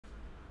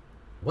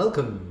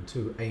Welcome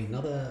to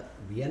another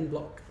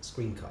VNBlock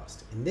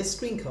screencast. In this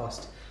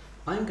screencast,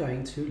 I'm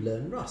going to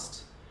learn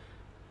Rust,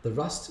 the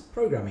Rust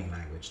programming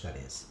language, that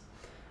is.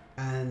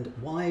 And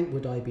why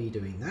would I be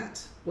doing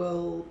that?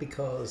 Well,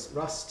 because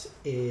Rust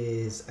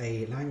is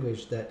a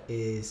language that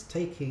is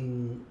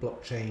taking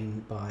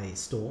blockchain by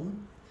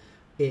storm.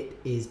 It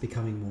is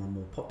becoming more and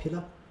more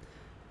popular.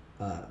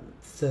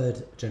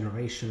 Third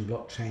generation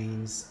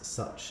blockchains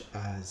such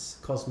as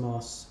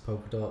Cosmos,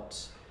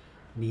 Polkadot,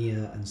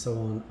 Near and so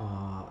on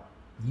are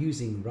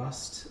using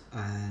Rust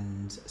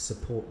and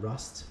support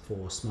Rust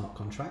for smart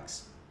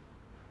contracts,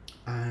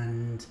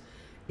 and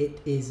it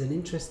is an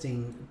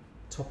interesting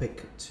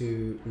topic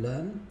to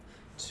learn,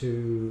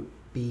 to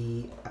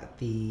be at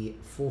the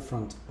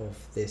forefront of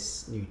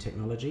this new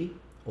technology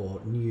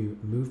or new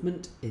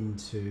movement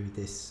into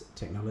this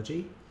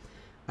technology.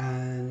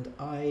 And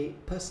I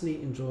personally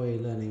enjoy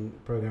learning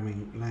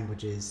programming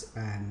languages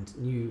and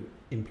new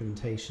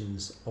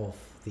implementations of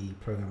the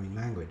programming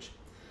language.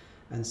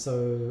 And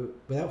so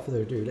without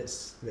further ado,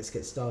 let's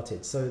get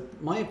started. So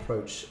my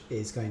approach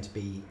is going to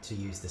be to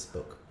use this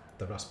book,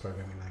 the Rust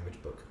programming language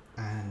book.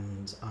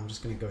 And I'm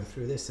just going to go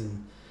through this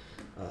and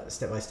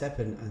step by step,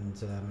 and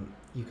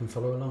you can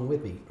follow along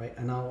with me, right?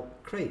 And I'll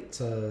create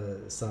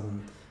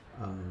some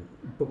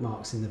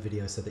bookmarks in the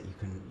video so that you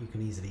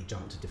can easily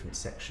jump to different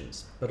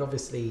sections. But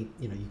obviously,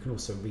 you can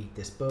also read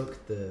this book.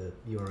 The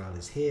URL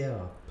is here.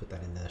 I'll put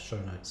that in the show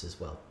notes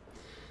as well.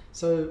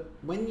 So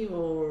when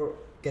you're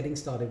getting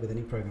started with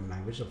any programming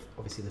language,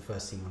 obviously the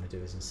first thing you want to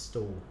do is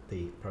install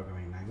the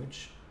programming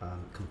language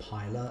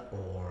compiler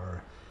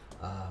or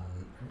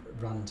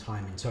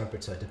runtime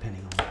interpreter,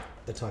 depending on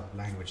the type of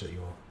language that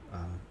you're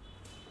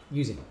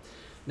using.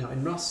 Now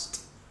in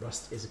Rust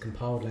is a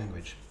compiled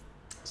language.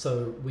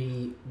 So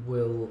we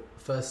will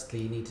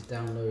firstly need to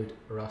download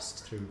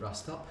Rust through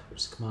RustUp, which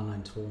is a command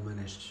line tool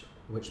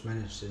which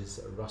manages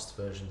Rust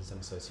versions and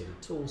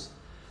associated tools.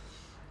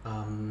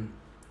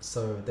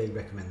 So they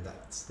recommend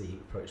that's the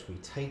approach we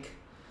take.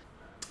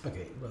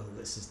 Okay, well,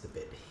 this is the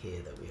bit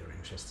here that we are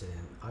interested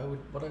in.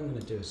 What I'm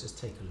going to do is just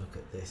take a look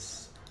at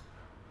this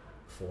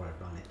before I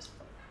run it.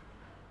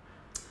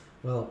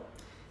 Well,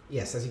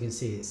 yes, as you can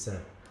see, it's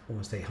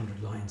almost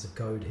 800 lines of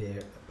code here,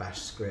 a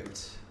bash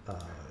script.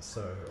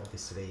 So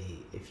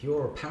obviously, if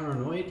you're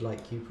paranoid,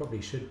 like you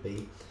probably should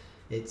be,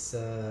 it's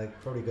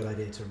probably a good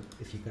idea to,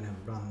 if you're going to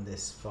run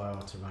this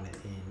file, to run it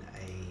in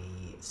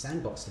a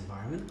sandbox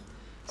environment.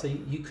 So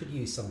you could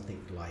use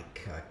something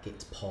like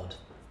git pod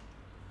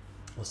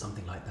or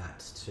something like that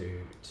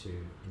to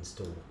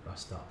install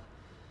RustUp.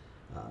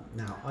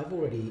 Now I've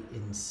already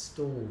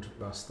installed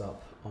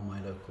RustUp on my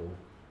local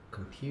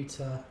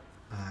computer,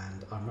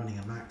 and I'm running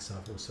a Mac, so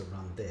I've also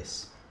run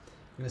this.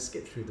 I'm going to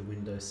skip through the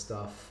Windows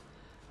stuff,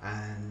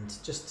 and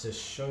just to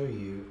show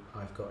you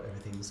I've got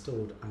everything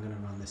installed, I'm going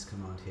to run this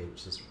command here,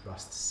 which is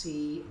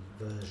rustc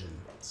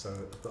version. So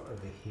I've got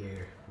over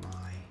here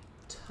my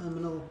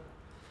terminal.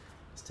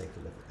 Let's take a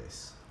look at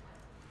this.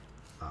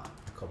 I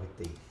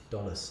copied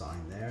the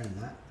 $sign there, and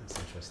that's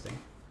interesting.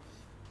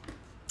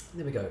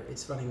 There we go.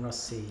 It's running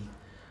rustc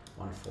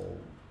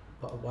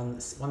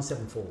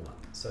 1741.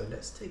 So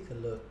let's take a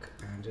look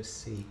and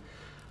just see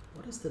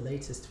what is the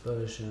latest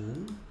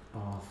version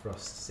of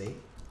rustc. Okay,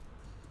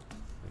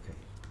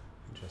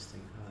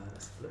 interesting.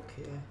 Let's have a look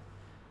here.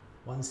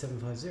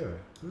 1750.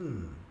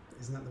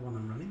 Isn't that the one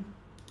I'm running?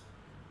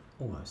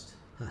 Almost.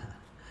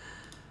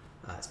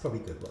 It's probably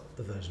good, what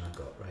the version I've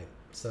got, right?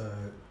 So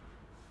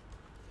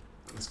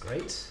that's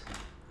great.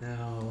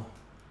 Now,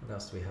 what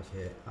else do we have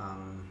here?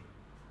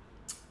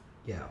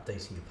 Yeah,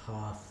 updating your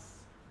path,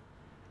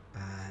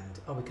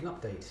 and we can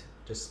update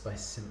just by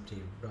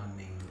simply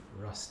running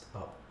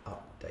RustUp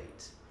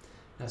update.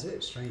 Now it's a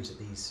bit strange that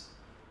these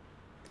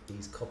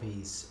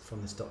copies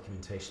from this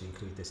documentation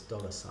include this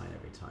 $sign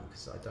every time,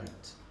 because I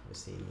don't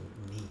obviously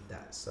need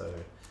that. So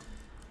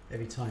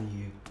every time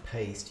you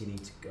paste, you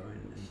need to go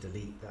in and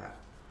delete that.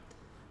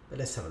 But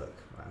let's have a look.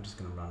 Right, I'm just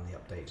going to run the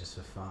update just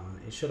for fun.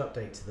 It should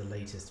update to the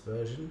latest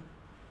version,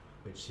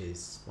 which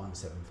is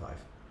 1.75.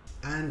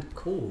 And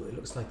cool, it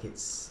looks like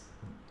it's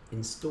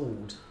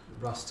installed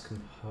Rust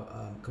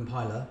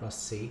compiler,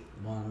 rustc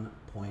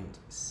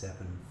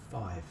 1.75.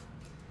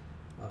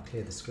 I'll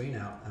clear the screen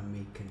out and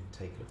we can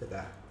take a look at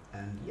that.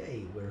 And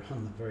yay, we're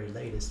on the very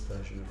latest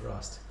version of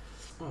Rust.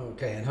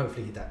 Okay, and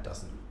hopefully that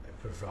doesn't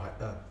provide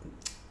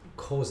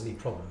cause any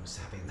problems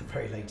having the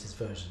very latest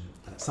version.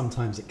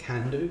 Sometimes it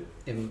can do,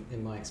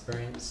 in my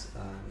experience,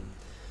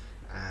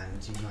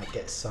 and you might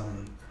get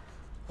some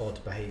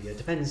odd behavior. It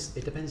depends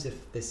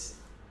if this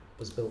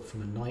was built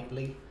from a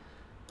nightly.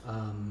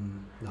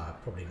 No,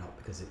 probably not,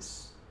 because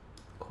it's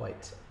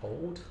quite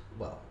old.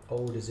 Well,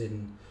 old as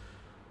in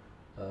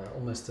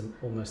almost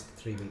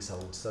 3 weeks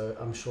old, so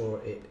I'm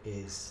sure it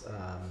is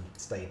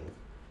stable.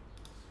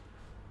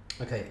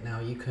 Okay, now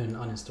you can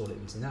uninstall it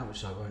using that,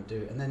 which I won't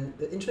do. And then,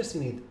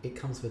 interestingly, it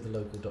comes with the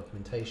local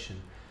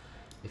documentation.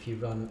 If you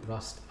run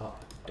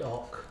rustup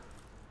doc,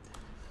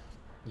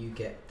 you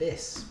get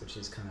this, which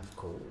is kind of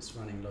cool. It's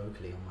running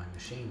locally on my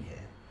machine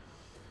here.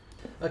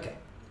 Okay,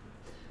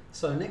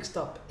 So next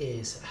up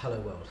is Hello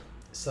World.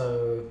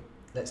 So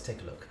let's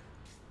take a look.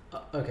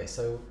 Okay,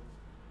 so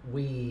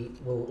we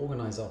will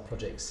organize our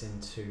projects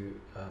into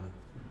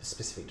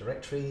specific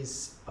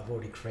directories. I've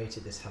already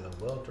created this Hello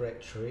World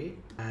directory,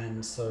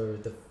 and so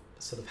the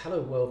sort of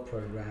Hello World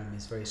program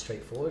is very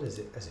straightforward, as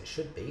it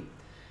should be.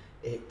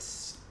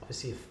 It's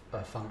obviously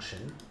a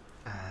function,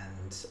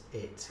 and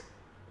it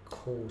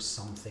calls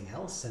something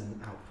else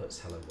and outputs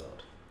Hello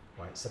World.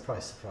 Right?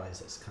 Surprise,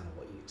 surprise. That's kind of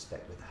what you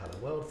expect with the Hello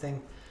World thing.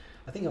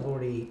 I think I've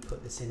already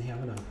put this in here.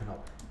 I'm going to open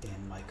up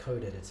in my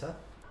code editor.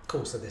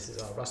 Cool. So this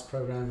is our Rust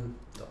program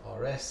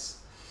 .rs.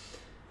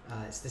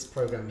 It's this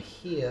program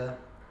here.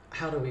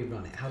 How do we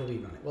run it?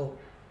 Well,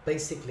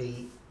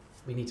 basically,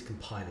 we need to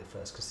compile it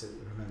first, because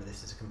remember,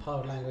 this is a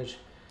compiled language.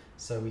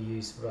 So we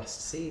use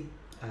Rust C,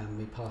 and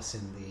we pass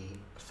in the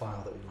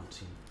file that we want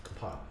to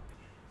compile.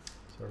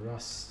 So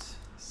Rust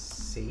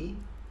C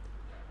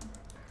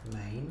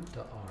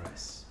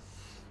main.rs.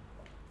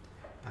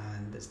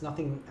 And there's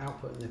nothing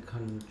output in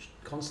the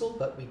console,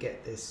 but we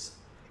get this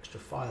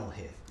extra file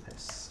here.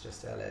 That's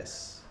just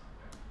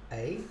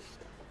LSA.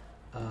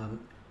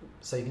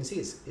 So you can see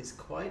it's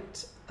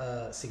quite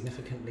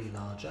significantly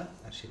larger.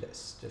 Actually,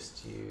 let's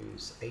just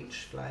use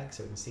H flag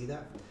so we can see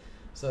that.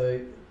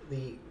 So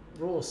the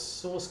raw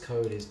source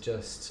code is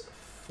just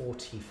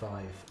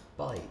 45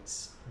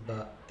 bytes,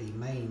 but the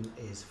main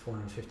is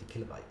 450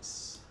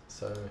 kilobytes.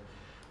 So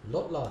a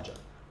lot larger.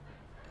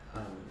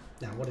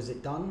 Now, what has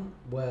it done?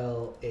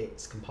 Well,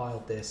 it's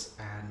compiled this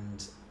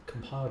and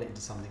compiled it into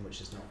something which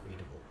is not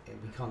readable.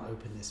 We can't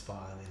open this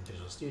file in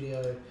Visual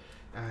Studio,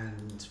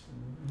 and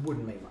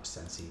wouldn't make much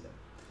sense either.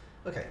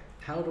 Okay,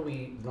 how do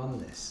we run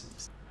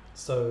this?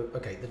 So,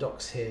 okay, the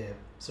docs here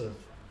sort of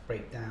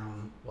break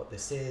down what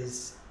this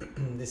is.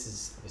 This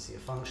is obviously a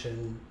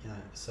function,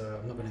 so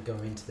I'm not going to go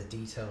into the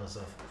details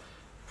of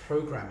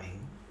programming,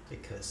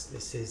 because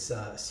this is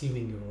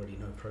assuming you already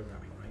know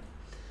programming, right?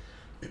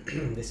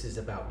 This is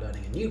about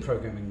learning a new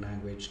programming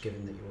language,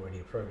 given that you're already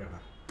a programmer.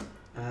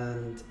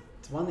 And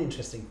one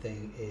interesting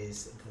thing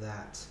is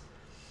that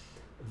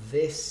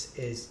this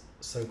is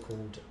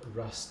so-called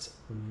Rust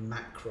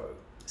macro.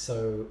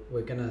 So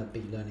we're going to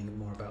be learning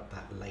more about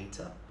that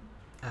later.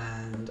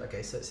 And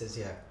okay, so it says,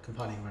 yeah,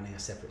 compiling and running are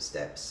separate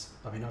steps.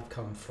 I mean, I've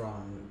come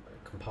from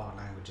compiled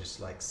languages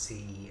like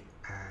C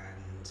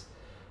and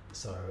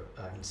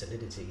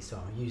Solidity, so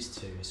I'm used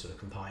to sort of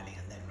compiling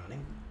and then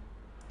running.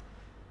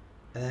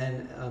 And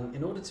then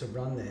in order to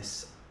run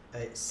this,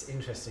 it's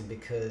interesting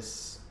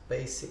because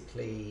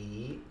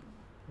basically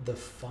the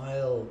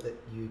file that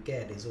you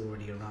get is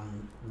already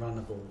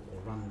runnable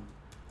or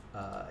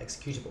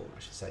executable, I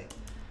should say.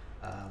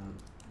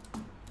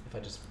 If I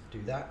just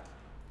do that,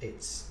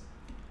 it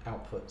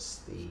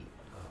outputs the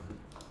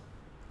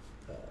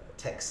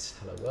text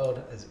 "Hello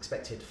World" as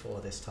expected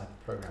for this type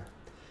of program.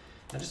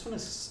 I just want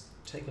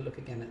to take a look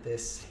again at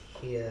this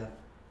here.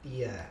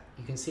 Yeah,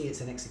 you can see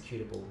it's an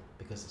executable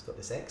because it's got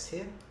this X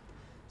here.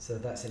 So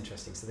that's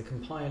interesting. So the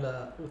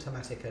compiler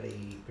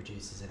automatically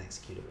produces an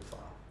executable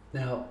file.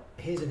 Now,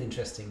 here's an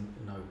interesting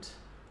note.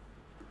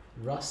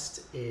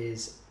 Rust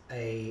is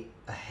a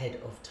ahead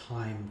of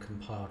time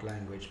compiled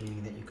language,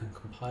 meaning that you can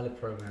compile a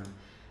program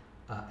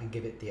and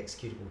give it the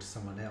executable to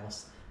someone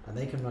else, and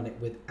they can run it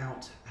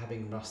without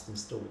having Rust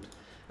installed.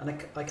 And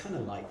I kind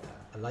of like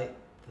that. I like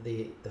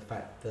the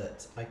fact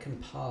that I can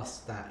pass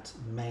that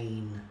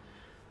main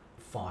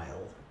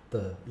file,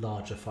 the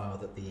larger file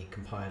that the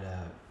compiler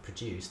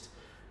produced,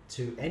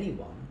 to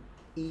anyone,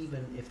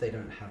 even if they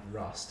don't have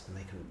Rust, and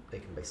they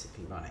can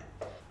basically run it.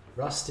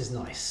 Rust is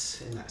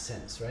nice in that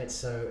sense, right?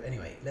 So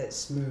anyway,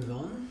 let's move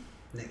on.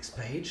 Next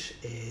page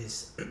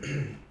is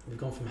we've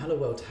gone from Hello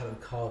World to Hello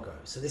Cargo.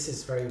 So this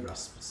is very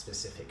Rust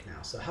specific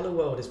now. So Hello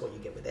World is what you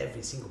get with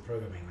every single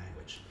programming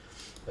language.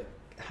 But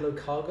Hello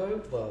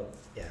Cargo, well,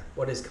 yeah,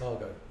 what is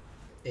Cargo?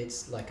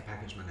 It's like a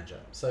package manager.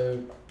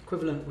 So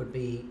equivalent would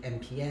be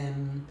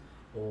npm,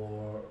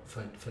 or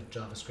for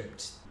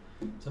JavaScript.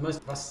 So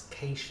most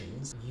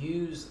Rustcations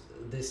use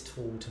this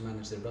tool to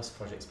manage their Rust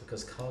projects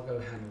because Cargo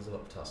handles a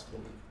lot of tasks for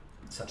you,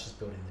 such as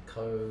building the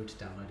code,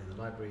 downloading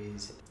the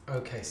libraries.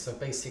 Okay, so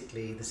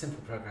basically the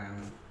simple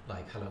program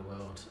like Hello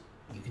World,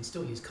 you can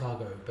still use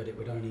Cargo, but it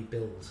would only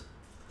build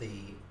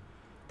the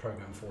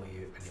program for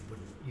you, and it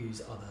wouldn't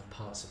use other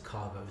parts of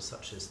Cargo,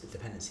 such as the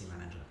dependency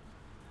manager.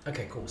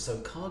 Okay, cool. So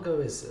Cargo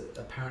is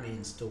apparently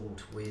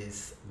installed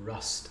with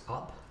Rust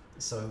up,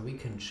 so we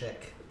can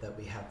check that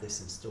we have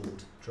this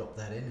installed, drop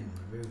that in and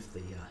remove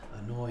the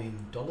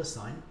annoying $,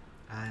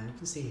 and you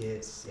can see here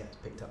it's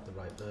picked up the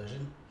right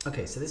version.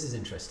 Okay, so this is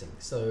interesting.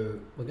 So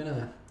we're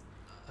gonna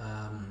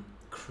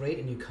create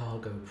a new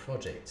Cargo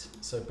project.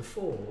 So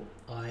before,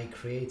 I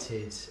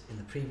created, in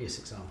the previous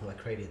example, I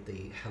created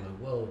the Hello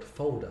World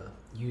folder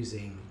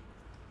using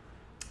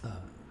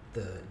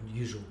the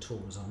usual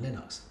tools on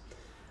Linux.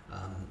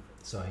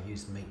 So I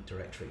used make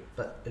directory,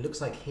 but it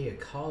looks like here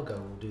Cargo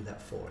will do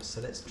that for us.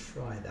 So let's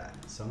try that.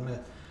 So I'm going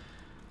to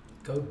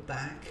go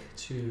back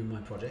to my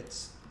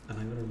projects, and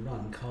I'm going to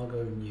run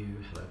Cargo new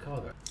Hello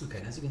Cargo. Okay,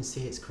 and as you can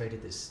see, it's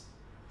created this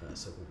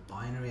so-called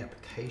binary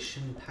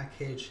application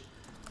package.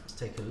 Let's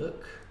take a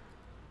look.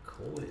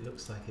 Cool, it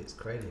looks like it's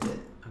created it.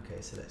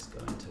 Okay, so let's go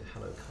into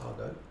hello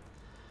cargo.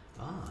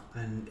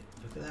 And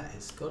look at that,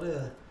 it's got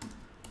a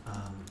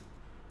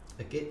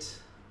Git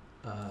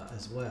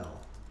as well,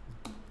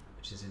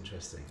 which is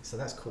interesting. So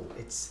that's cool.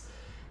 It's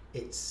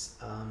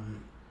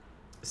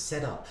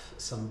set up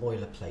some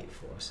boilerplate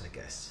for us, I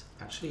guess.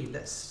 Actually,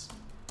 let's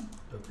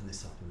open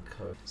this up in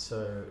code.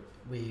 So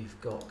we've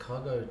got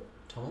cargo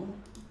Tom.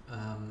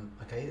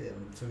 Okay,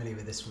 I'm familiar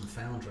with this from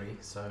Foundry.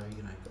 So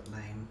you know, you've got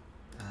name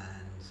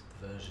and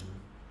the version,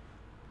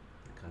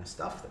 that kind of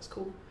stuff. That's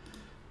cool.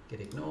 Git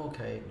ignore.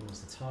 Okay,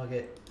 ignores the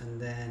target. And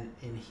then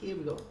in here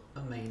we've got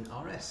a main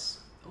RS.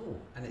 Oh,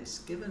 and it's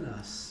given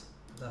us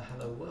the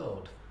hello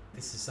world.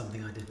 This is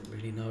something I didn't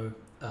really know.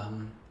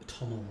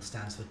 TOML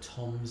stands for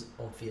Tom's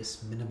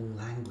Obvious Minimal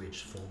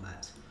Language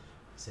Format.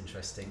 It's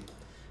interesting.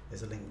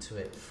 There's a link to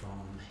it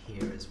from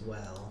here as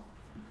well.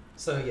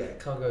 So yeah,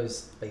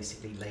 cargo's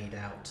basically laid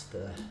out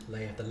the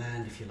lay of the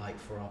land, if you like,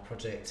 for our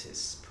project.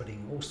 It's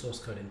putting all source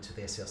code into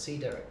the SRC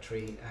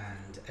directory,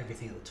 and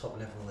everything at the top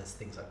level is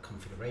things like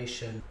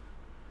configuration.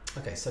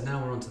 Okay, so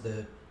now we're on to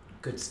the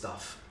good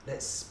stuff.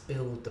 Let's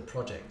build the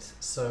project.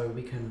 So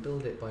we can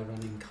build it by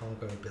running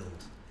cargo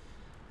build.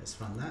 Let's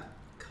run that.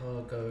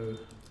 Cargo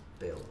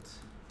build.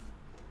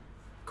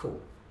 Cool.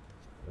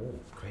 Oh,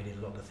 created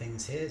a lot of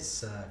things here.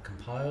 It's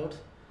compiled.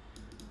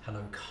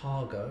 Hello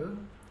cargo.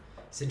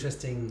 It's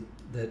interesting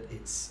that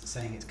it's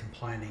saying it's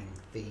compiling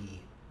the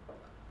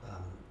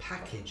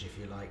package, if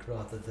you like,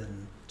 rather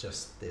than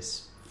just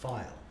this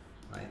file,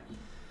 right?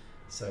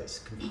 So it's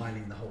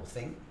compiling the whole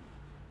thing.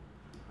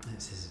 And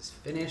it says it's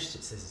finished.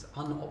 It says it's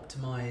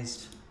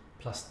unoptimized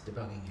plus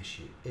debugging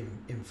issue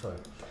info.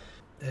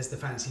 There's the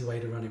fancy way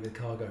to run it with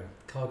cargo.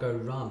 Cargo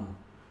run.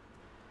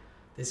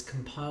 This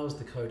compiles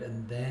the code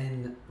and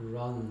then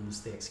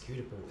runs the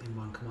executable in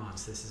one command.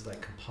 So this is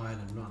like compile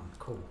and run.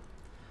 Cool.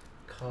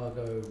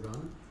 Cargo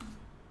run.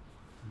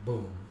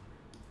 Boom.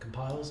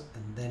 Compiles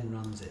and then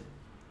runs it.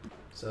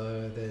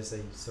 So there's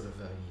a sort of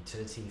a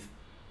utility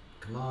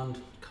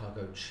command,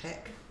 cargo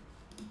check.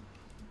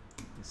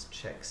 This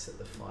checks that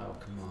the file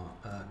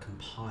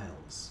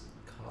compiles.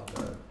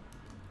 Cargo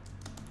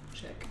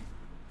check.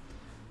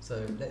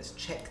 So let's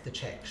check the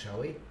check, shall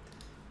we?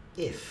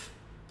 If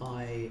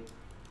I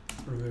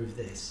remove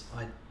this,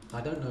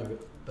 I don't know,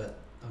 but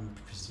I'm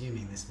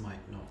presuming this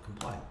might not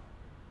compile.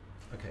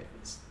 Okay,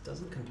 it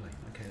doesn't complain.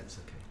 Okay, that's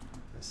okay.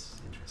 That's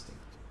interesting.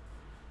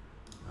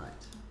 Right,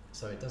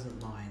 so it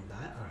doesn't mind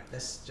that. All right,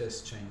 let's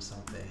just change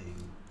something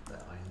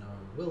that I know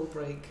will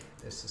break.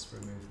 Let's just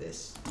remove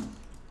this.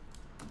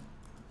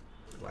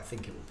 Well, I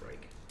think it will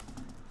break.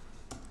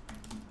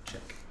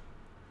 Check.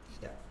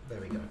 Yeah,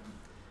 there we go.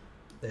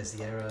 There's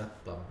the error,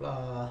 blah, blah,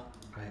 blah,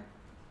 right?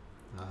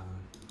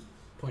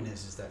 Point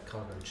is that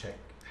cargo check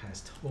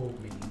has told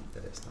me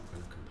that it's not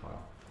going to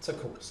compile. So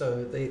cool.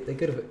 So they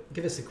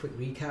give us a quick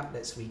recap.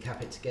 Let's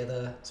recap it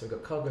together. So we've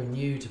got cargo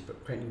new to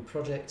create a new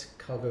project.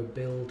 Cargo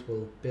build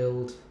will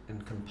build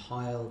and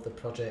compile the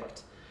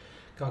project.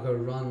 Cargo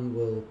run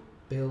will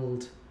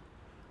build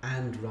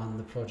and run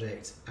the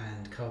project.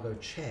 And cargo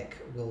check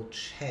will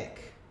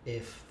check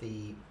if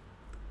the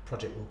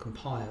project will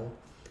compile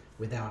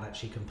without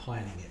actually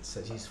compiling it. So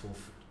it's useful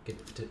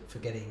for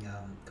getting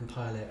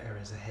compiler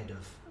errors ahead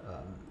of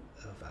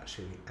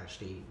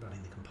actually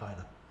running the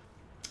compiler.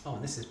 Oh,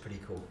 and this is pretty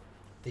cool.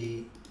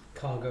 The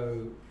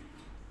cargo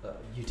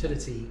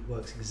utility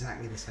works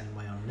exactly the same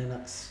way on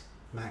Linux,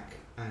 Mac,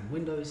 and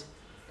Windows.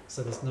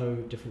 So there's no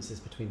differences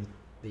between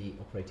the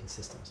operating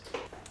systems.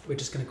 We're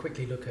just going to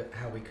quickly look at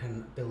how we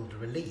can build a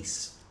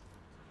release.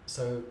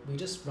 So we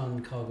just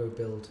run cargo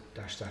build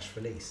 --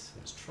 release.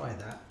 Let's try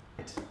that.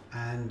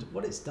 And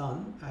what it's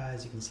done,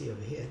 as you can see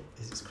over here,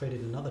 is it's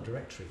created another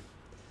directory.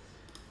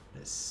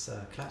 Let's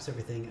collapse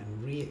everything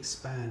and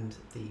re-expand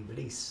the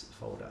release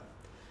folder.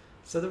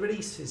 So the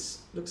release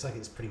looks like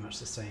it's pretty much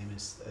the same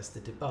as the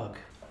debug.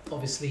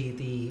 Obviously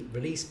the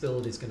release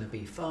build is going to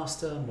be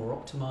faster, more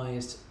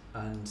optimized,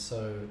 and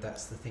so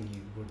that's the thing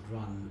you would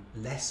run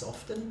less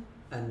often,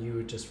 and you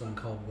would just run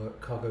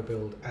cargo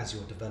build as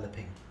you're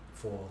developing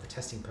for the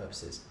testing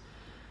purposes.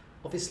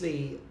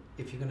 Obviously,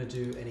 if you're going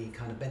to do any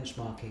kind of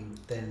benchmarking,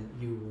 then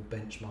you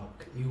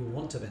will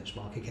want to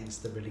benchmark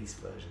against the release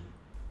version.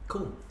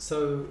 Cool.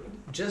 So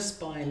just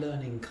by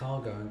learning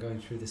cargo and going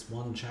through this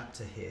one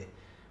chapter here,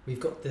 we've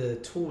got the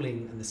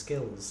tooling and the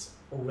skills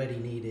already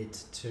needed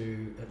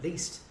to at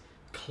least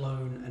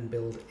clone and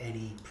build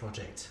any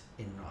project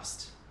in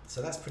Rust.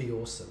 So that's pretty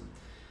awesome.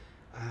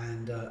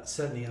 And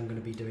certainly I'm going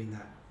to be doing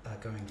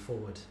that going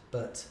forward,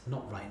 but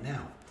not right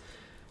now.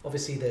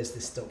 Obviously there's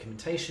this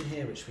documentation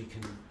here which we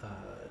can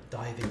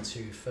dive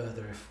into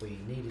further if we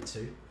needed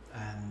to,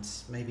 and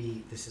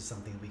maybe this is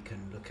something we can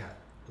look at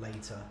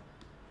later.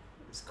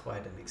 It's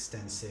quite an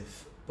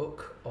extensive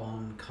book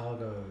on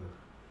cargo.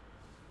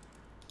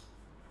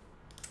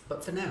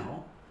 But for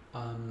now,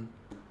 I'm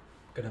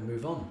going to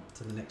move on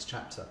to the next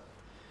chapter.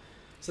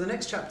 So the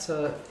next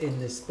chapter in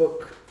this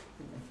book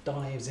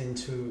dives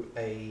into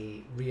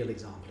a real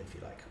example, if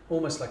you like,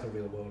 almost like a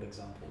real world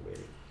example,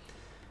 really.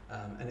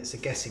 And it's a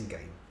guessing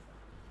game.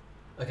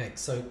 Okay,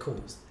 so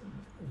cool.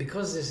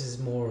 Because this is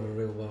more of a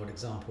real world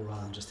example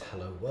rather than just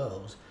hello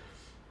world,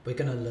 we're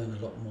going to learn a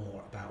lot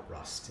more about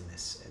Rust in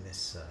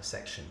this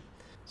section.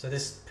 So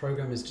this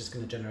program is just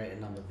going to generate a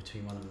number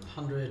between 1 and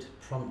 100,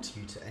 prompt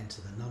you to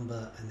enter the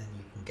number, and then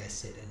you can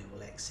guess it and it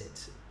will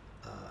exit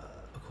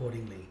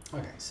accordingly.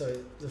 Okay, so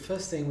the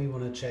first thing we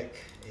want to check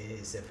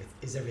is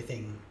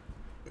everything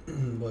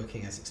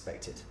working as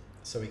expected.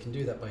 So we can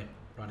do that by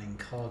running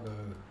cargo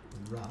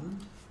run,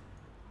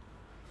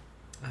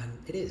 and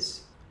it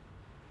is.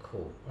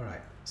 Cool. All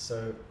right,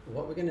 so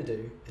what we're going to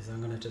do is I'm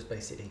going to just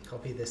basically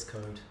copy this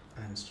code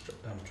and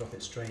drop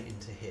it straight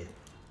into here.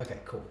 Okay,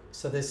 cool.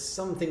 So there's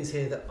some things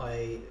here that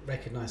I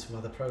recognize from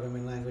other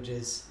programming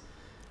languages.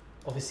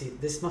 Obviously,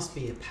 this must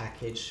be a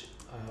package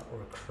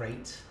or a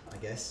crate, I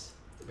guess,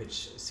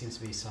 which seems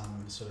to be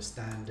some sort of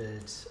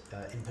standard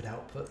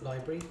input-output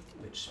library,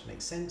 which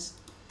makes sense.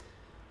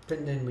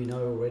 Println we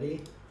know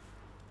already.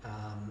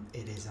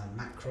 It is a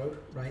macro,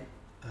 right?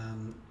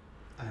 And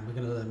we're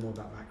going to learn more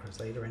about macros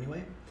later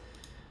anyway.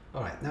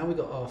 All right, now we've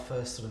got our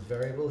first sort of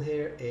variable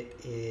here. It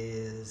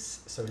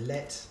is, so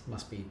let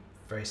must be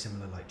very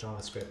similar like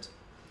JavaScript.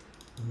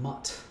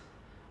 Mut,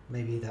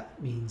 maybe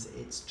that means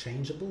it's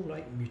changeable,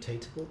 right?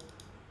 Mutatable.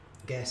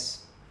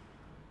 Guess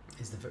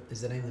is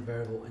the name of the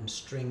variable, and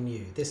string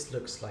new. This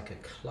looks like a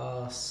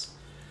class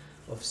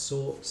of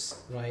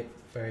sorts, right?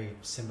 Very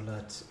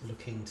similar to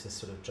looking to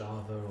sort of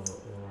Java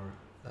or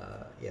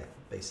yeah,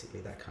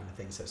 basically that kind of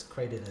thing. So it's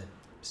created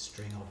a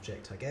string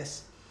object, I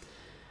guess.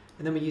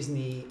 And then we're using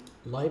the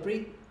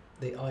library,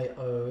 the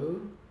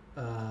IO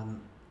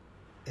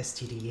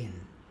stdin.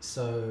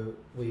 So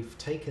we've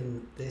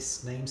taken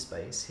this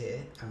namespace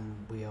here and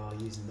we are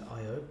using the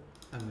IO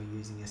and we're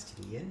using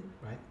stdin,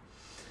 right?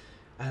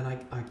 And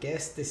I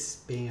guess this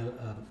being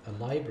a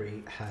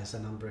library has a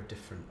number of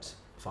different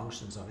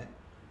functions on it,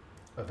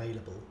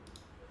 available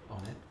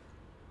on it.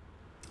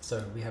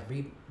 So we have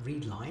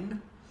read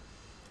line,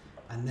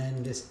 and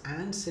then this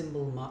and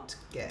symbol mut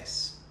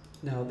guess.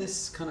 Now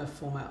this kind of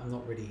format I'm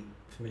not really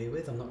familiar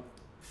with. I'm not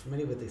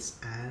familiar with this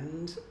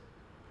and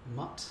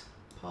mut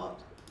part,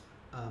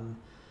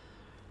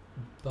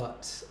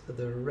 but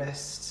the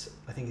rest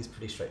I think is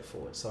pretty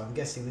straightforward. So I'm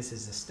guessing this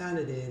is a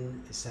standard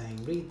in, it's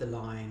saying read the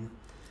line,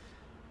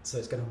 so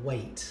it's going to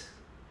wait,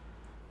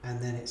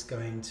 and then it's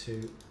going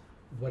to,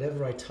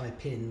 whatever I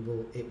type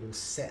in, it will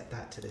set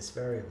that to this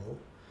variable,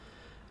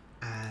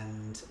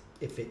 and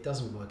if it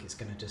doesn't work it's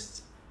going to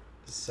just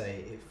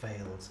say it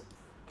failed.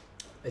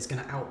 It's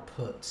going to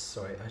output,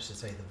 sorry, I should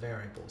say the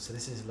variable. So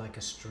this is like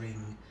a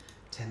string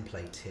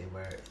template here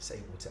where it's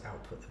able to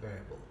output the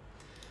variable.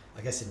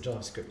 I guess in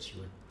JavaScript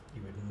you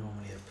would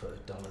normally have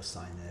put a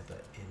 $sign there,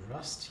 but in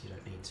Rust you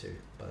don't need to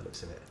by the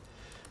looks of it.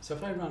 So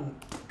if I run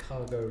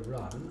cargo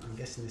run, I'm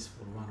guessing this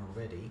will run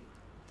already.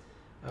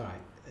 All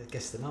right,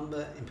 guess the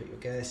number, input your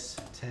guess,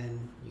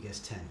 10, you guess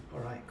 10.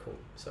 All right, cool,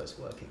 so it's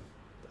working.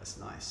 That's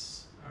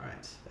nice. All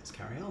right, let's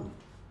carry on.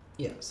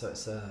 Yeah, so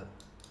it's a,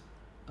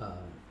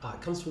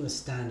 it comes from the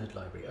standard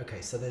library.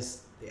 Okay, so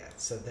there's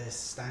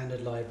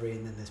standard library,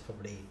 and then there's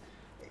probably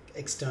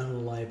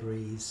external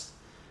libraries,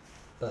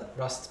 but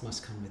Rust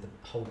must come with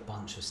a whole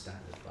bunch of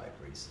standard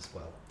libraries as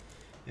well.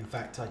 In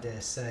fact, I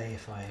dare say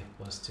if I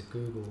was to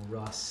Google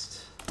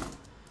Rust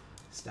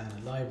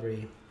standard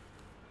library,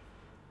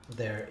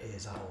 there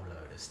is a whole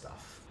load of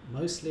stuff.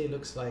 Mostly it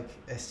looks like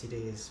std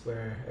is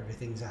where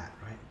everything's at,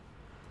 right?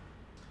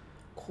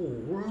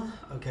 Cool.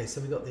 Okay,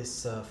 so we got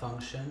this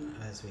function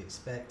as we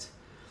expect.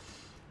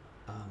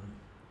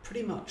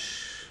 Pretty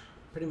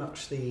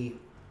much the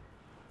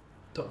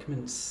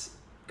documents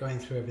going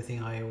through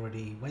everything I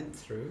already went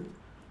through.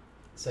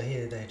 So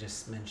here they're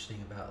just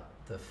mentioning about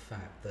the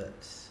fact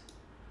that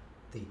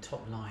the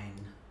top line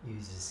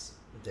uses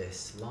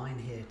this line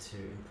here to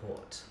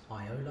import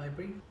IO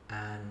library,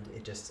 and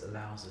it just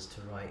allows us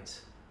to write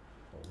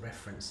or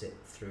reference it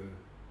through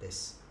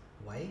this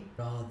way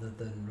rather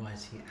than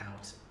writing it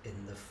out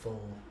in the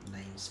full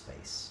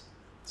namespace,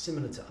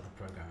 similar to other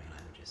programming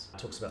languages. It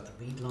talks about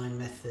the readline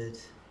method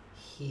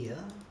here,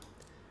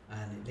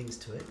 and it links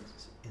to it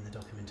in the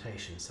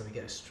documentation. So we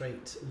get a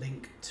straight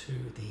link to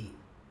the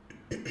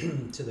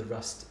to the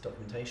Rust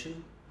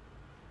documentation.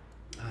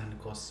 And of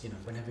course, you know,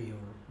 whenever you're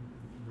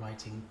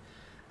writing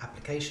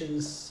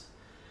applications,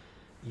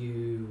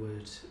 you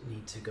would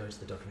need to go to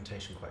the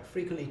documentation quite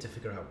frequently to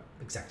figure out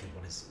exactly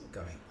what is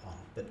going on.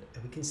 But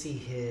we can see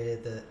here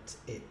that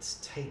it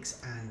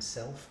takes and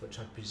self, which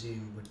I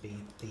presume would be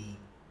the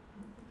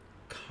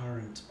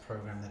current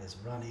program that is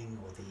running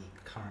or the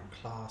current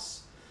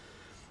class,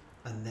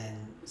 and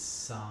then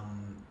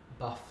some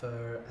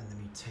buffer and the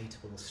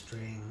mutatable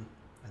string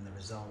and the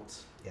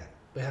result. Yeah,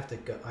 we have to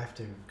go. I have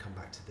to come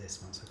back to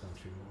this once I've gone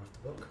through more of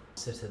the book.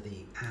 So to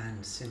the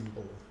and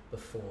symbol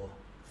before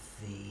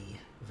the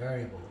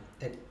variable,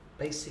 it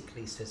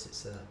basically says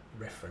it's a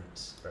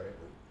reference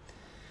variable.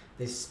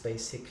 This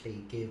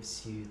basically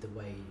gives you the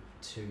way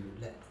to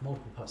let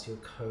multiple parts of your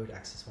code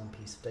access one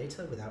piece of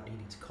data without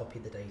needing to copy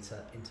the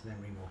data into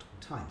memory multiple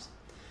times.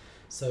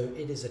 So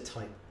it is a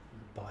type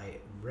by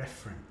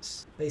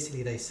reference.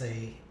 Basically, they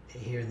say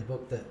here in the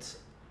book that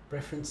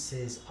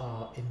references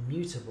are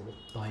immutable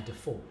by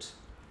default.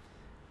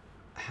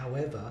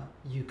 However,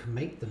 you can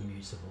make them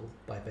mutable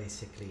by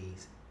basically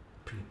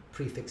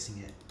prefixing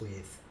it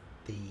with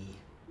the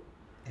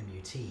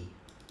MUT.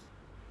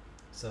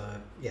 So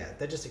yeah,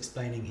 they're just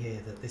explaining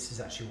here that this is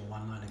actually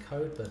one line of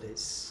code, but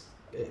it's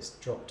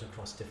dropped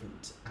across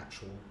different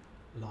actual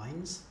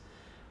lines,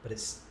 but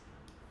it's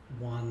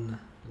one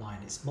line.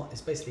 It's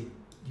basically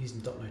using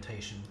dot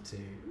notation to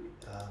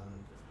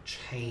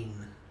chain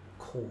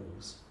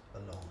calls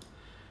along.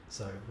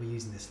 So we're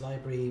using this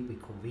library we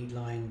call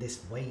readline.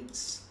 This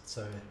waits,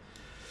 so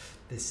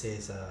this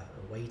is a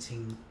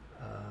waiting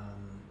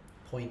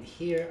point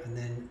here, and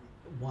then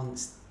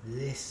once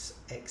this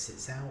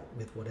exits out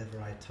with whatever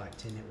I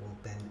typed in, it will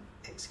then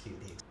execute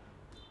the.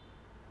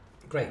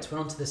 Great, we're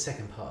on to the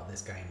second part of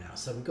this game now.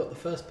 So we've got the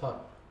first part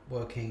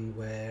working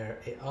where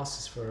it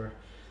asks for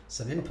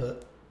some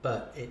input,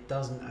 but it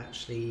doesn't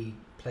actually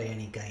play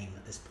any game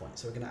at this point.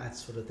 So we're going to add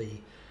sort of the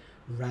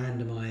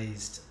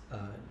randomized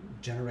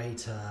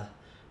generator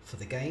for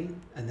the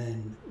game, and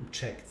then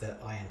check that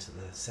I enter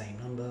the same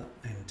number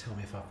and tell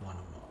me if I've won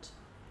or not.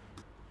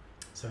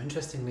 So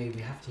interestingly,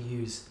 we have to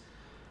use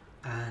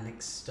an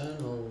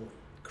external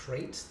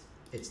crate.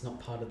 It's not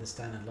part of the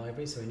standard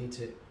library, so we need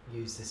to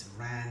use this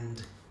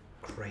rand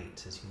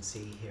crate. As you can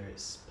see here,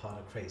 it's part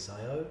of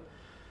crates.io,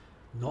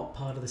 not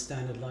part of the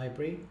standard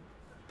library,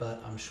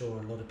 but I'm sure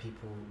a lot of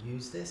people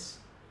use this.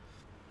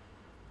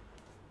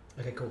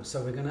 Okay, cool.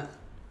 So we're going to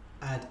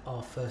add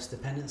our first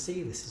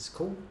dependency. This is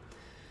cool.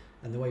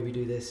 And the way we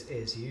do this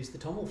is use the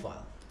TOML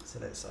file. So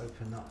let's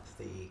open up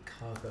the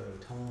cargo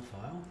TOML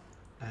file,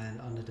 and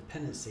under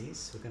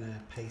dependencies, we're going to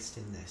paste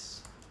in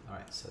this. All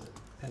right, so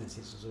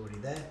dependencies was already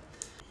there.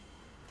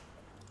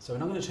 So we're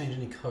not going to change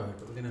any code,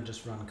 but we're going to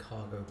just run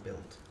cargo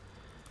build.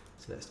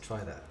 So let's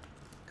try that.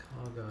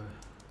 Cargo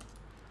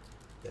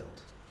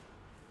build.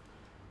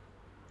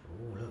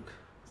 Oh, look.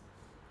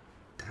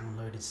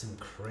 Downloaded some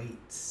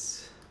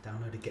crates.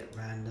 Downloaded get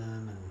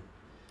random, and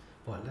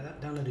well,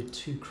 downloaded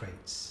 2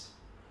 crates,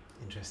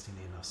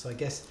 interestingly enough. So I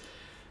guess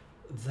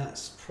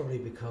that's probably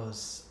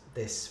because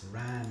this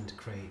rand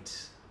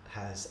crate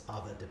has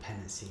other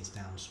dependencies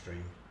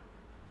downstream.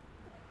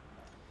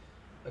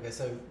 Okay,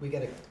 so we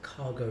get a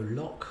cargo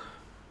lock.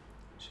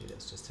 Actually,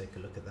 let's just take a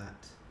look at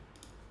that.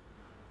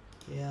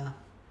 Yeah.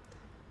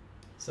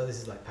 So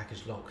this is like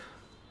package lock,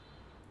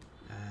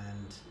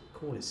 and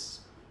cool.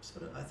 It's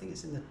sort of, I think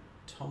it's in the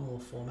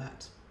TOML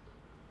format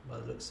by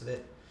the looks of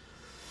it,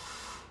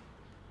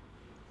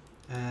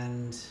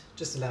 and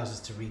just allows us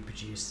to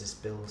reproduce this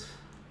build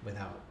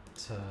without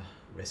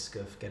risk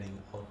of getting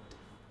odd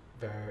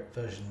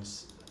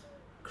versions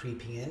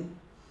creeping in.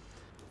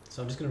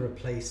 So I'm just going to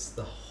replace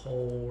the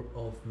whole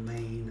of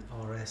main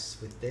RS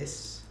with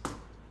this.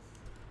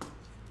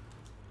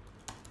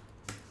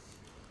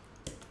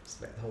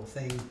 Select the whole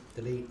thing,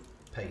 delete,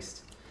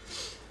 paste.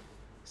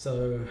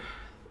 So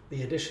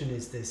the addition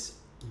is this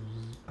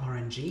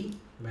RNG,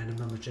 random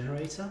number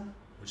generator,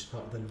 which is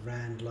part of the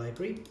RAND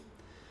library.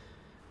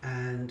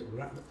 And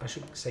I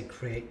should say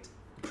crate.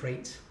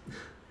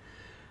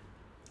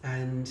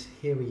 And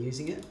here we're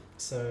using it.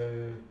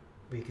 So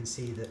we can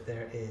see that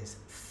there is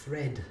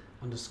thread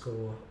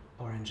underscore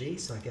RNG.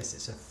 So I guess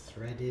it's a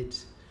threaded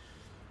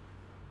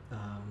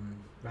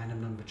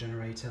random number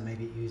generator.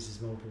 Maybe it uses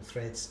multiple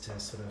threads to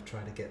sort of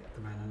try to get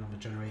the random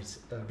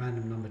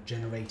number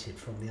generated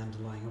from the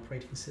underlying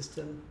operating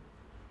system.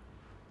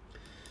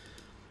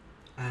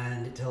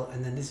 And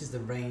then this is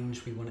the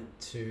range we want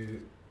it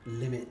to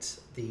limit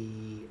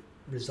the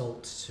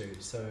result to.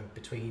 So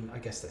between, I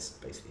guess this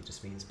basically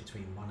just means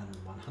between 1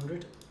 and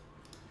 100.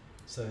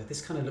 So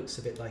this kind of looks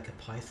a bit like a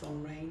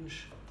Python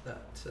range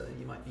that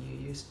you might be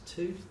used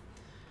to,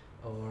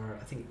 or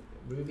I think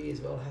Ruby as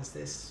well has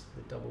this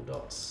with double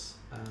dots.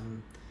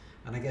 And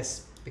I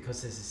guess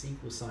because there's this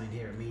equal sign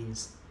here, it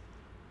means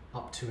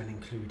up to and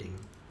including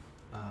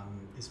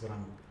is what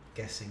I'm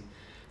guessing.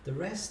 The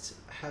rest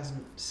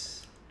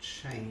hasn't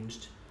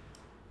changed,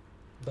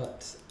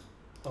 but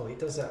oh, it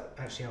does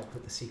actually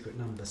output the secret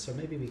number, so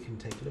maybe we can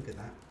take a look at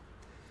that.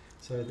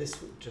 So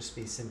this would just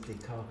be simply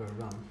cargo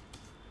run.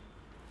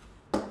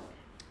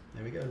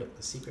 There we go, look,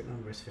 the secret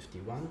number is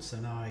 51, so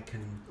now I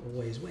can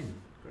always win.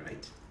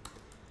 Great.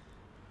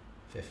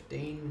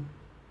 15,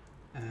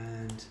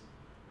 and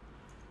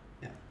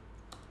yeah.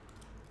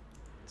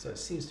 So it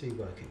seems to be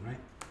working, right?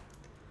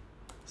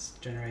 It's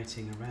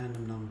generating a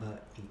random number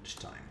each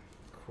time.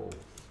 Cool.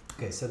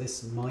 Okay, so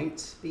this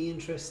might be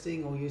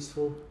interesting or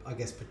useful, I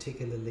guess,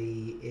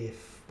 particularly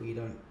if we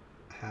don't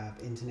have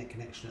internet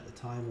connection at the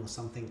time or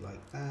something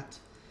like that.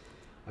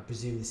 I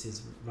presume this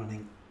is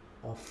running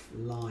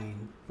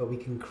offline, but we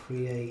can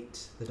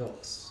create the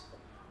docs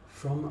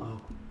from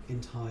our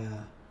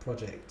entire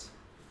project,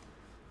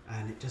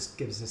 and it just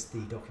gives us the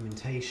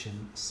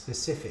documentation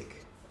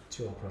specific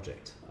to our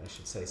project, I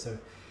should say. So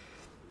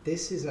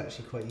this is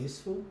actually quite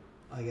useful,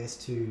 I guess,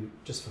 to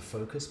just for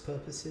focus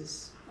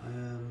purposes.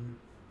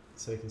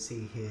 So you can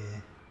see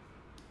here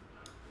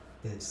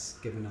that it's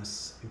given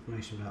us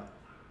information about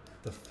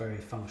the very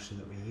function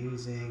that we're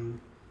using,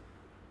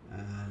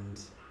 and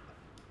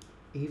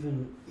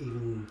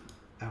even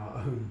our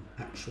own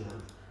actual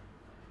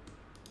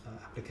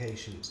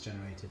application. It's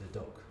generated a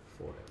doc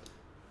for it.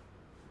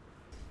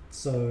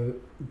 So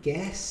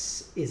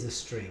guess is a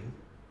string,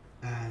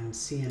 and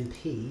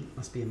CMP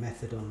must be a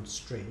method on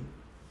string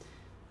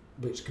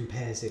which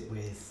compares it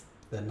with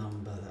the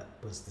number that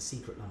was the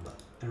secret number.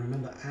 And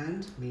remember,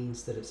 and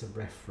means that it's a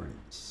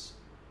reference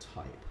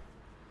type,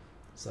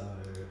 so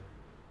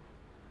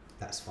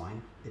that's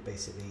fine. It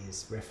basically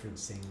is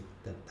referencing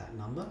that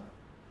number,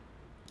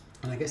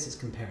 and I guess it's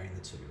comparing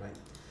the two, right?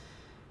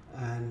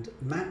 And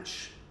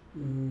match,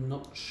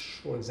 not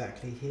sure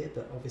exactly here,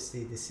 but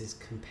obviously this is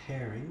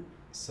comparing,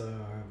 so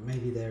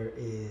maybe there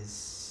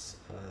is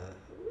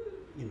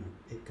you know,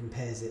 it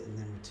compares it and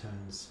then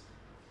returns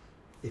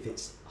if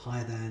it's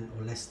higher than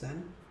or less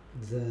than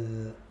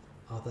the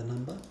other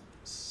number.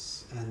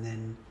 And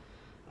then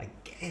I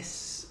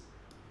guess,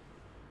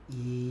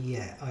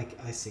 yeah,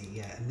 I see,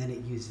 yeah, and then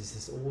it uses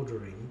this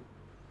ordering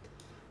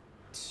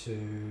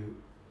to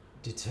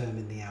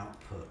determine the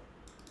output,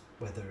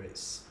 whether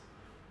it's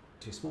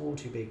too small,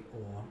 too big,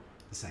 or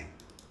the same.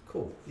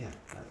 Cool, yeah,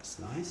 that's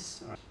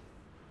nice. All right.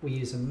 We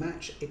use a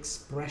match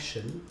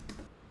expression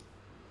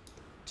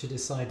to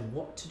decide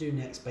what to do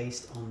next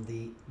based on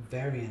the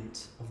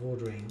variant of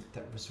ordering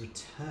that was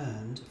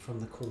returned from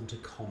the call to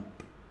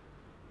comp,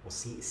 or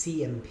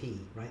CMP,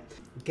 right?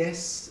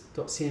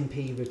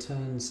 Guess.cmp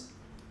returns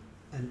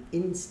an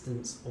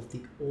instance of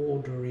the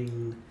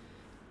ordering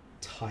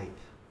type,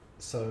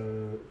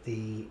 so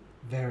the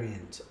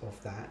variant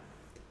of that,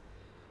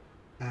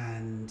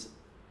 and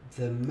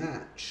the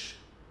match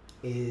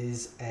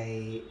is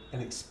an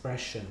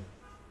expression,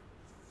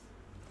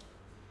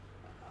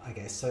 I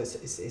guess. So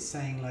it's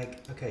saying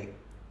like, okay,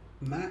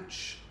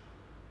 match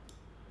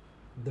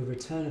the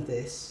return of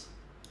this.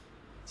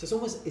 So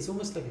it's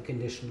almost like a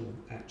conditional,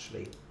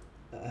 actually.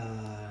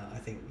 I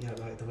think, you know,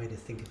 like the way to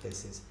think of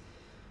this is,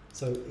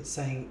 so it's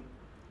saying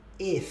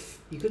if,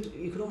 you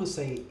could almost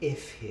say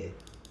if here,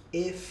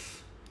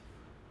 if,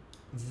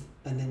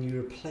 and then you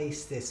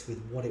replace this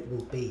with what it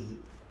will be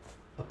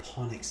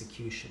upon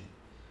execution.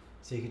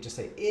 So you could just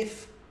say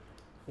if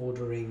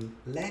ordering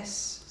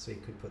less, so you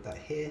could put that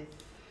here,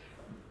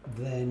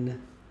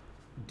 then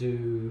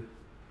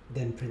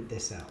print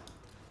this out.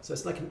 So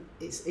it's like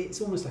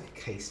it's almost like a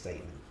case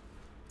statement.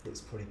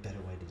 It's probably a better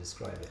way to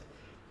describe it,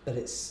 but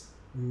it's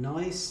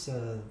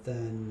nicer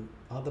than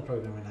other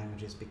programming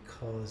languages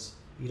because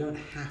you don't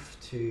have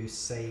to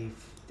save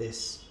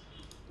this,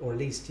 or at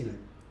least, you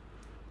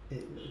know,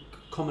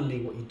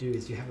 commonly what you do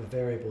is you have a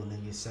variable and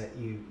then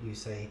you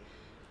say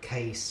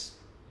case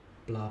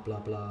blah blah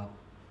blah,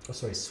 or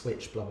sorry,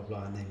 switch blah blah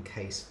blah, and then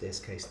case this,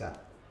 case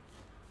that.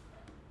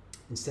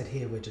 Instead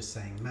here we're just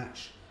saying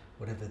match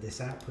whatever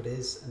this output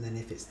is, and then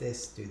if it's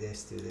this, do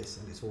this, do this,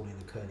 and it's all in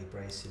the curly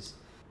braces.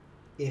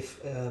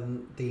 If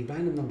the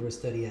random number is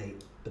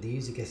 38, but the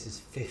user guess is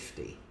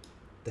 50,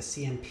 the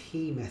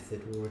CMP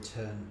method will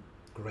return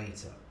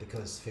greater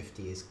because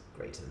 50 is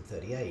greater than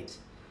 38.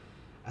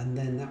 And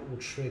then that will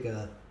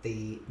trigger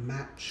the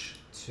match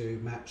to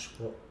match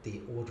what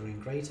the ordering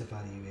greater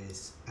value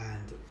is,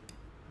 and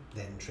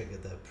then trigger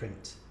the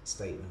print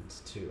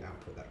statement to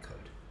output that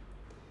code.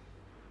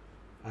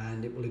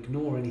 And it will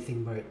ignore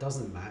anything where it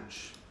doesn't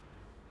match.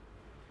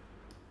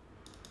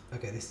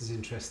 Okay, this is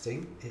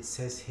interesting. It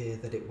says here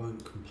that it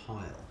won't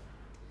compile.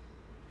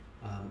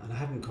 And I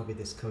haven't copied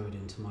this code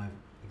into my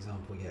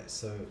example yet,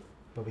 so,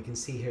 but we can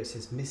see here it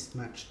says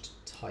mismatched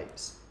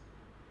types.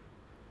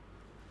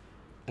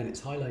 And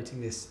it's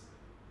highlighting this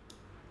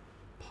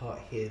part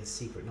here, the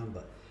secret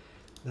number.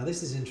 Now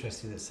this is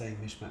interesting, it's saying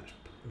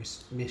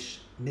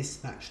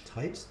mismatched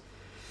types,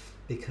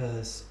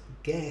 because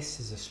guess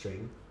is a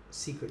string,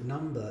 secret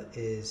number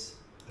is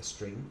a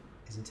string,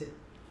 isn't it?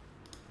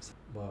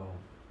 Well,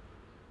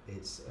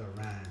 it's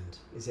a rand.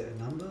 Is it a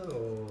number,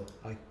 or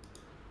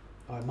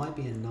it might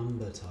be a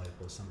number type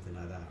or something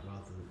like that,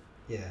 rather than,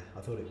 yeah,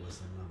 I thought it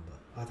was a number.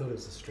 I thought it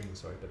was a string,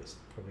 sorry, but it's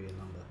probably a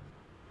number.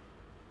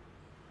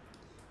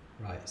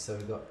 Right, so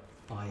we've got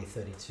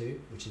I32,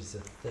 which is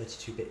a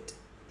 32-bit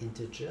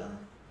integer,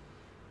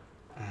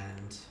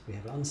 and we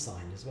have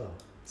unsigned as well.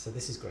 So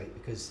this is great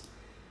because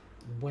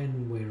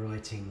when we're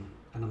writing,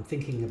 and I'm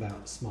thinking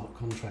about smart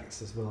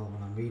contracts as well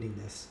when I'm reading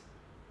this,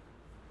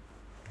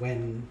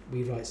 when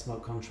we write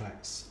smart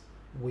contracts,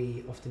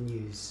 we often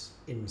use,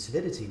 in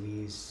Solidity, we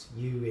use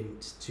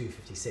uint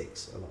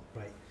 256 a lot,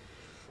 right?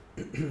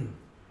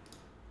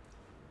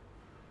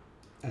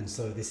 And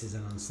so this is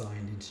an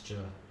unsigned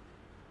integer.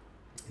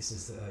 This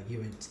is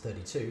uint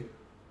 32.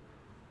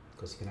 Of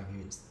course, you can have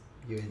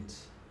uint.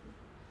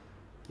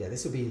 Yeah,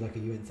 this will be like a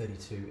uint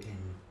 32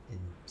 in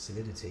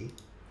Solidity.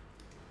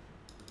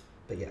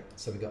 But yeah,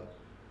 so we got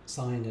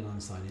signed and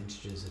unsigned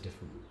integers are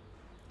different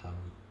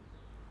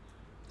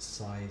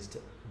sized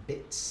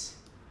bits.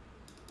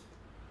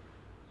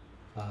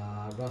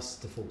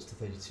 Rust defaults to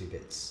 32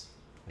 bits.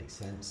 Makes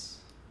sense.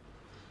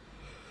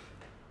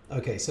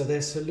 Okay, so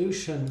their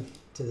solution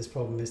to this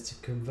problem is to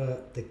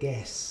convert the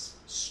guess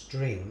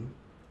string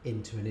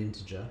into an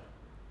integer,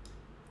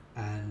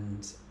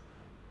 and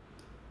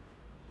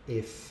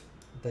if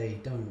the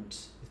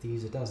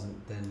user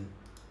doesn't, then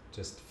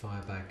just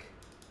fire back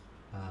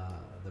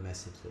the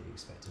message that you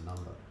expect a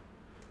number.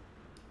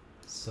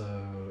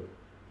 So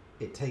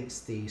it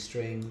takes the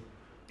string,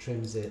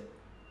 trims it,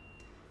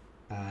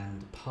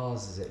 and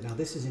parses it. Now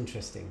this is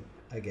interesting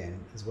again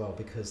as well,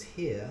 because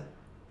here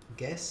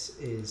guess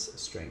is a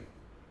string.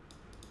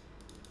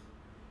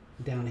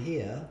 Down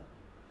here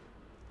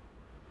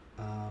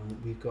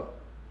we've got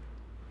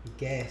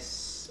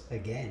guess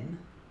again,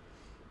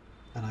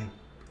 and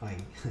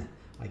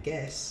I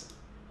guess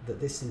that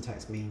this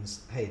syntax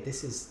means, hey,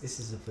 this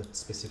is of a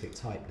specific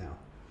type now.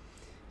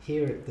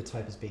 Here the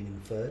type is being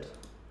inferred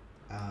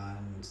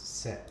and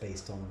set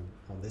based on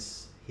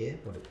this here,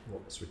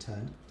 what's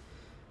returned,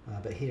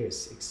 but here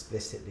it's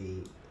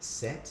explicitly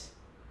set.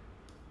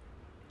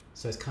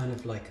 So it's kind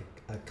of like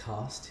a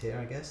cast here,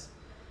 I guess,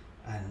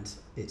 and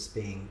it's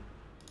being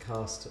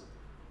cast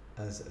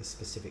as a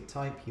specific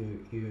type,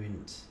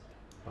 uint.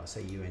 Well, I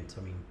say uint,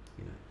 I mean,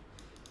 you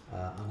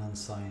know, an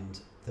unsigned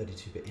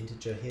 32-bit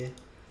integer here,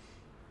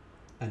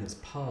 and it's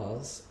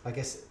parse. I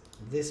guess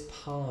this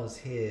parse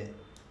here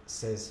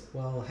says,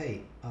 well,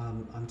 hey,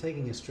 I'm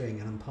taking a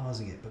string and I'm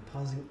parsing it, but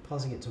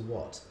parsing it to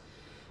what?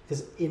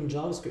 Because in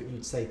JavaScript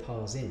you'd say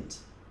parse int,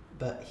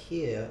 but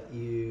here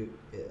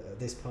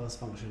this parse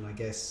function, I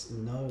guess,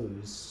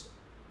 knows,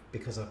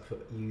 because I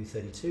put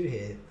u32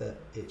 here, that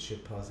it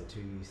should parse it to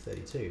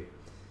u32.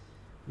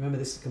 Remember,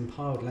 this is a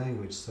compiled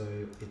language, so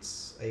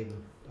it's able,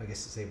 I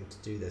guess it's able to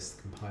do this.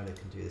 The compiler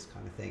can do this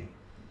kind of thing.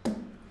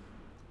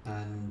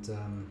 And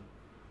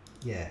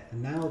yeah,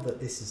 and now that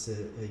this is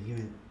a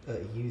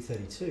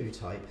u32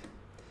 type,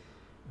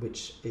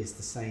 which is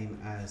the same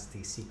as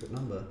the secret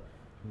number,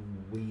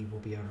 we will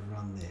be able to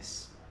run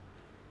this.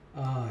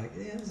 Yeah,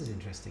 this is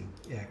interesting.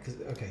 Yeah, because,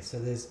 okay, so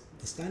there's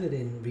the standard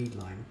in read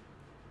line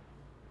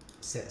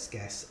sets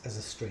guess as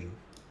a string,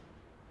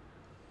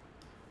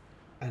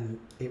 and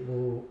it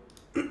will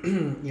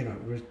you know,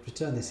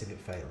 return this if it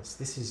fails.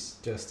 This is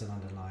just an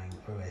underlying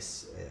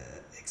OS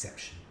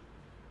exception,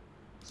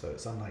 so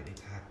it's unlikely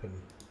to happen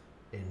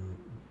in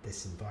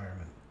this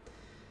environment.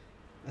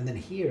 And then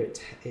here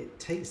it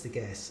takes the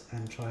guess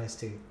and tries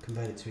to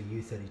convert it to a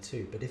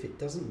u32, but if it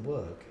doesn't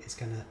work, it's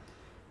gonna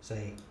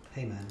say,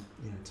 hey man,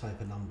 you know, type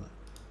a number.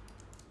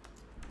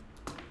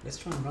 Let's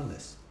try and run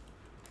this.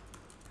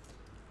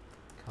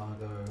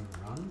 Cargo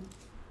run.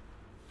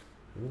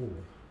 Ooh.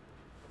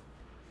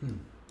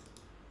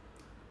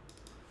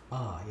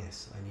 Ah,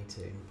 yes, I need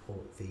to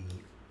import the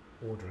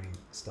ordering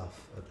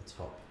stuff at the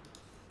top.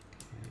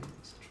 Okay,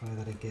 let's try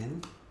that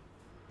again.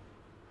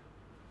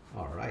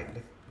 All right,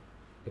 look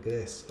at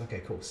this.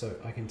 Okay, cool. So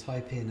I can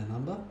type in a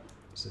number.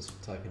 Let's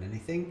just type in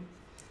anything.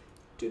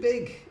 Too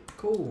big.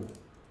 Cool.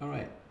 All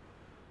right.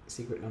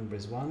 Secret number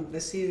is 1.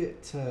 Let's see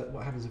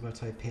what happens if I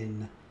type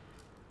in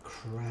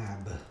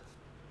crab.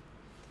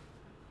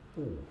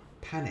 Ooh,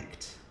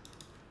 panicked.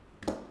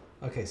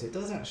 Okay, so it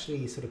does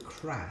actually sort of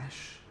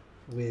crash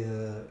with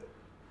a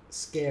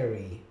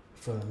scary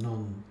for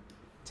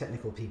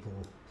non-technical people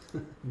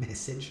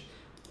message.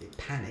 It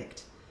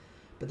panicked,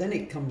 but then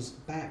it comes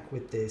back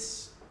with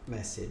this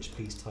message,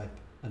 please type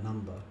a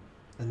number,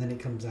 and then it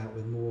comes out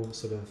with more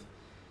sort of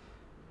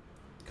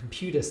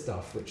computer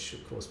stuff, which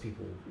of course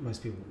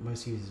most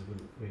users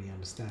wouldn't really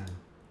understand.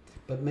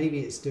 But maybe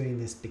it's doing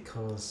this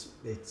because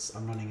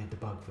I'm running a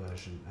debug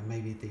version, and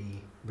maybe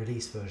the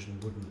release version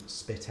wouldn't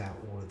spit out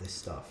all of this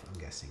stuff, I'm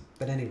guessing.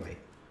 But anyway,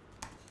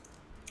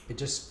 it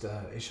just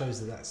it shows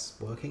that that's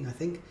working, I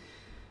think.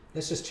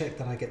 Let's just check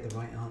that I get the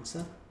right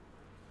answer.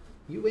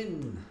 You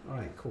win. All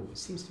right, cool. It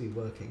seems to be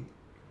working.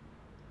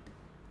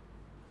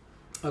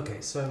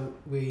 Okay, so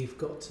we've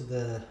got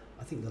to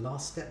I think the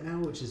last step now,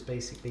 which is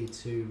basically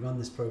to run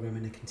this program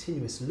in a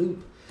continuous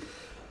loop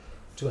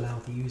to allow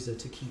the user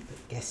to keep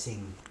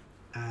guessing.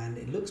 And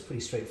it looks pretty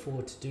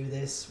straightforward to do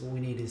this. All we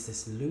need is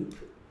this loop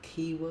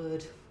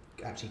keyword.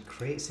 It actually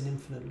creates an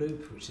infinite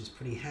loop, which is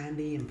pretty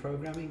handy in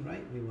programming,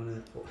 right? We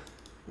want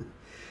to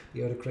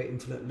be able to create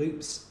infinite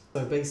loops.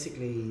 So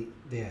basically,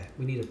 yeah,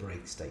 we need a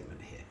break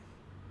statement here.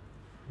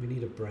 We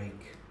need a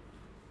break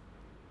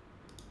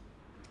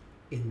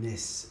in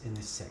this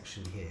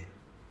section here.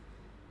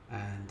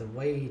 And the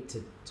way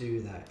to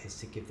do that is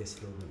to give this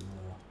a little bit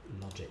more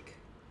logic.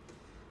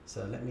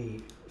 So let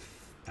me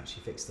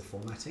actually fix the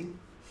formatting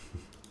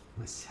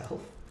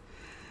myself.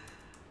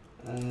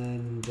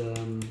 And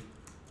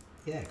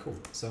yeah, cool.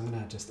 So I'm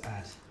going to just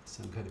add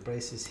some curly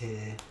braces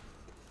here.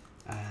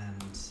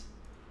 And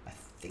I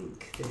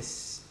think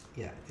this,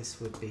 yeah, this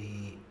would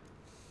be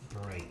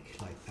break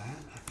like that,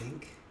 I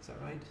think. Is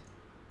that right?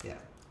 Yeah.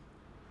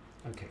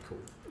 Okay, cool.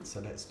 So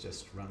let's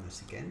just run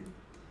this again.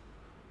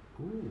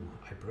 Ooh,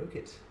 I broke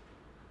it.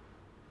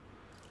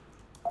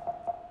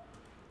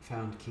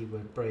 Found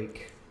keyword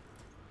break.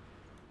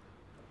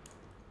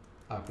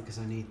 because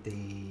I need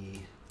the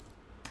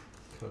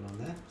colon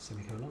there,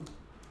 semicolon.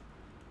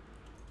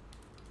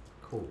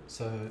 Cool,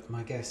 so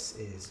my guess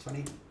is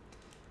 20,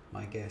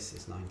 my guess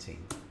is 19.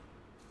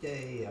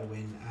 Yay, I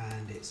win,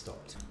 and it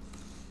stopped.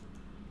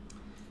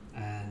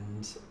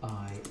 And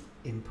I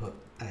input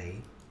a,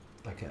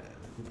 like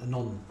a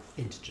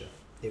non-integer,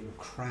 it will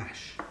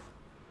crash.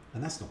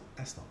 And that's not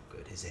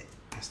good, is it?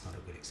 That's not a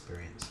good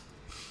experience.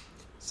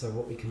 So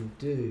what we can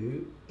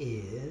do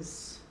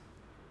is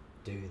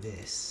do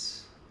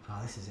this.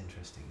 This is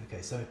interesting.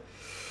 Okay, so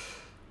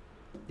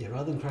yeah,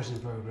 rather than crashing the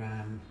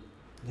program,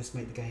 let's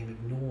make the game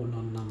ignore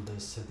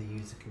non-numbers so the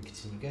user can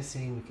continue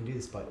guessing. We can do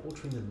this by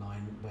altering the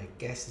line where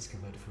guess is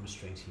converted from a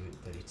string to unit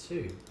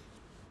 32.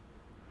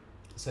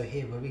 So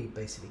here where we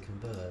basically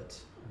convert,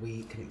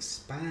 we can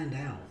expand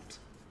out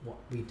what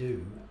we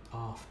do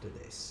after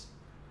this.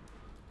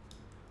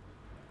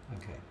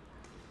 Okay,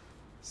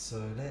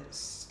 so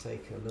let's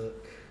take a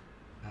look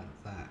at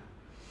that.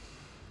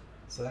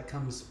 So that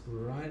comes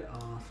right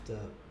after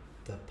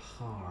the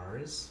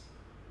parse.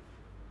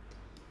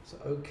 So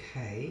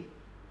okay.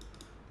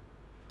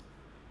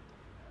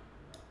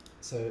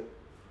 So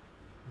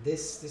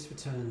this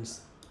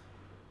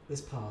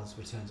parse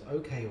returns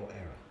okay or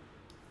error.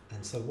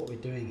 And so what we're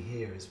doing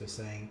here is we're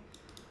saying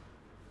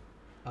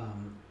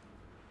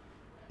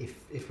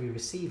if we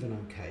receive an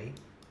okay,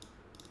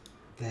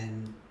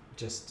 then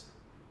just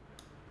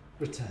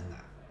return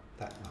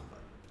that number,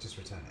 just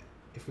return it.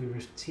 If we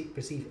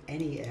receive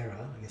any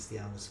error, I guess the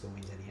underscore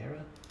means any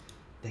error,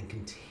 then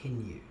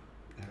continue.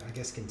 Now, I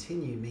guess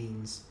continue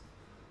means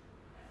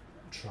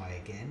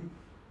try again,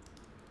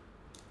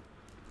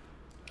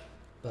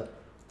 but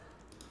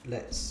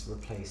let's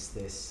replace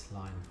this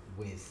line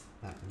with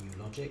that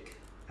new logic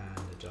and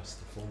adjust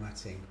the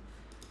formatting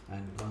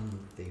and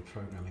run the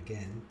program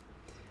again.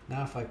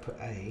 Now if I put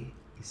A,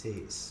 you see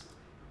it's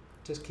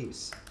just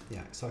keeps,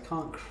 yeah, so I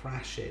can't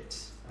crash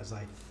it as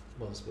I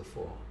was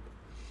before.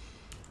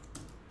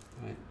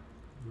 Right,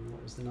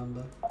 what was the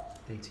number?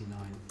 89.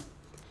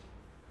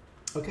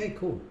 Okay,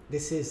 cool.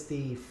 This is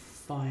the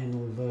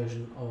final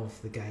version of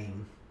the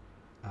game,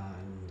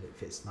 and it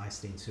fits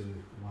nicely into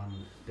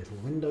one little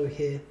window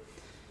here.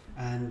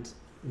 And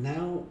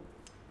now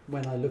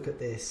when I look at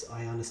this,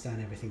 I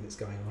understand everything that's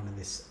going on in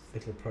this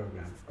little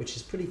program, which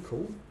is pretty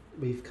cool.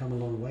 We've come a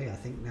long way, I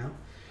think, now.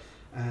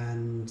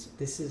 And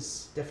this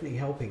is definitely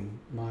helping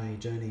my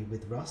journey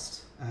with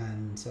Rust.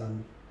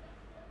 And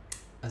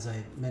as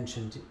I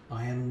mentioned,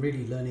 I am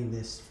really learning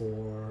this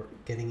for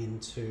getting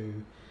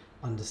into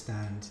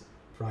understand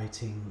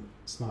writing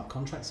smart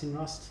contracts in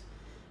Rust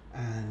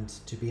and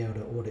to be able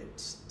to audit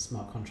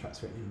smart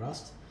contracts written in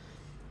Rust.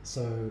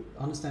 So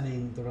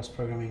understanding the Rust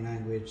programming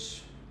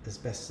language as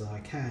best as I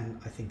can,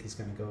 I think is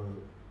going to go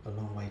a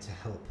long way to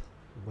help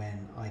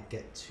when I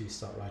get to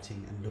start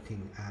writing and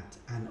looking at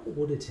and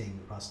auditing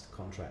Rust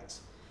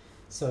contracts.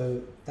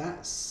 So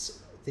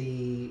that's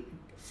the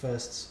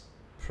first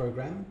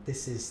program.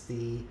 This is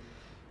the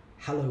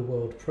Hello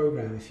World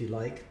program, if you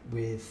like,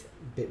 with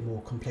a bit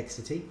more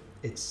complexity.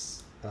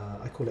 It's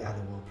I call it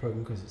Hello World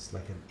program because it's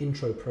like an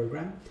intro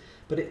program,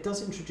 but it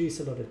does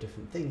introduce a lot of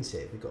different things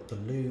here. We've got the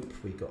loop,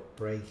 we've got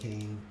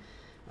breaking,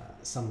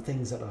 some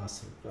things that are,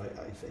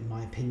 in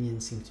my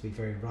opinion, seem to be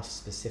very Rust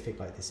specific,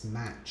 like this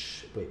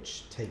match,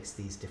 which takes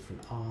these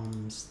different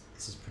arms.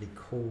 This is pretty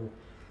cool.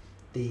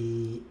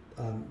 The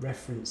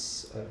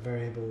reference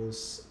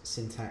variables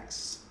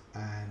syntax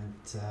and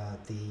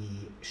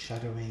the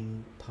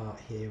shadowing part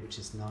here, which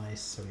is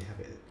nice. So we have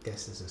it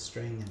guessed as a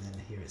string, and then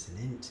here it's an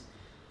int.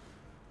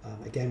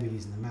 Again, we're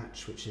using the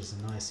match, which is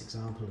a nice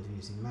example of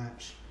using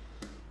match,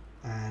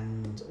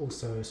 and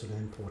also sort of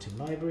importing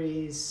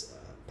libraries,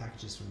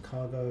 packages from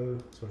Cargo,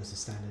 as well as a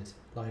standard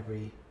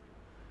library,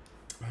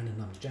 random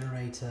number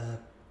generator,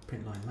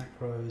 print line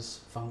macros,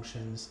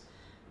 functions,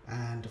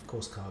 and of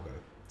course Cargo.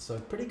 So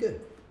pretty good.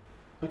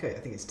 Okay, I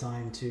think it's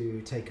time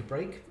to take a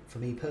break for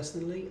me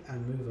personally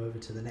and move over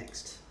to the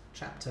next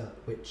chapter,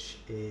 which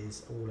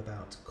is all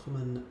about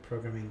common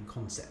programming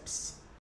concepts.